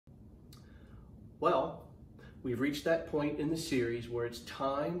Well, we've reached that point in the series where it's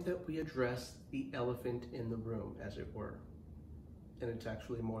time that we address the elephant in the room, as it were. And it's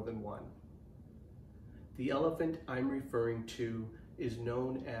actually more than one. The elephant I'm referring to is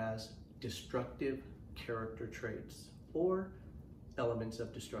known as destructive character traits, or elements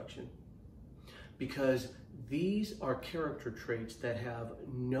of destruction. Because these are character traits that have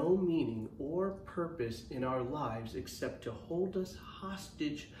no meaning or purpose in our lives except to hold us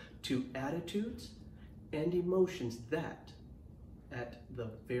hostage to attitudes and emotions that, at the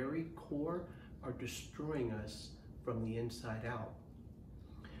very core, are destroying us from the inside out.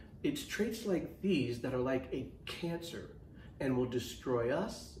 It's traits like these that are like a cancer and will destroy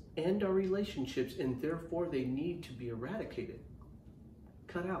us and our relationships, and therefore they need to be eradicated,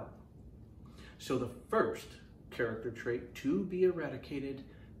 cut out. So the first character trait to be eradicated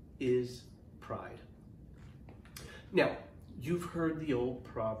is pride. Now, you've heard the old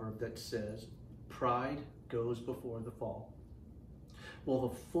proverb that says, pride goes before the fall. Well,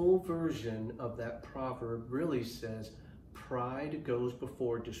 the full version of that proverb really says, pride goes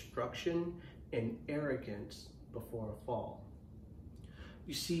before destruction and arrogance before a fall.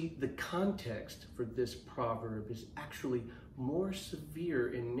 You see, the context for this proverb is actually more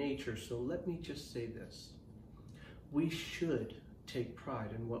severe in nature, so let me just say this. We should take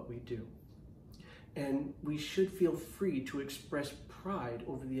pride in what we do, and we should feel free to express pride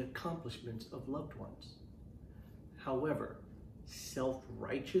over the accomplishments of loved ones. However,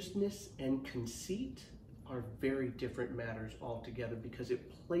 self-righteousness and conceit are very different matters altogether because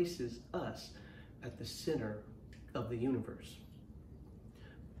it places us at the center of the universe.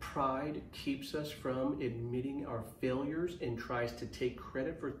 Pride keeps us from admitting our failures and tries to take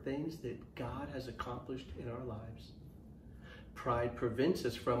credit for things that God has accomplished in our lives. Pride prevents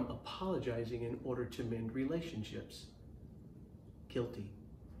us from apologizing in order to mend relationships. Guilty.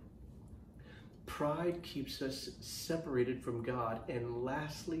 Pride keeps us separated from God. And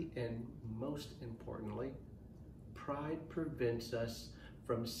lastly, and most importantly, pride prevents us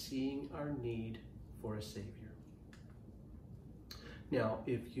from seeing our need for a Savior. Now,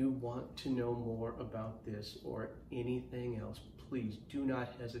 if you want to know more about this or anything else, please do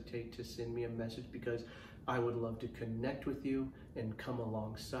not hesitate to send me a message, because I would love to connect with you and come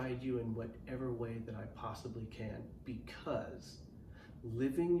alongside you in whatever way that I possibly can, because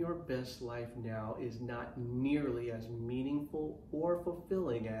living your best life now is not nearly as meaningful or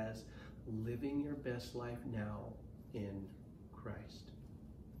fulfilling as living your best life now in Christ.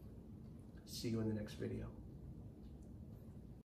 See you in the next video.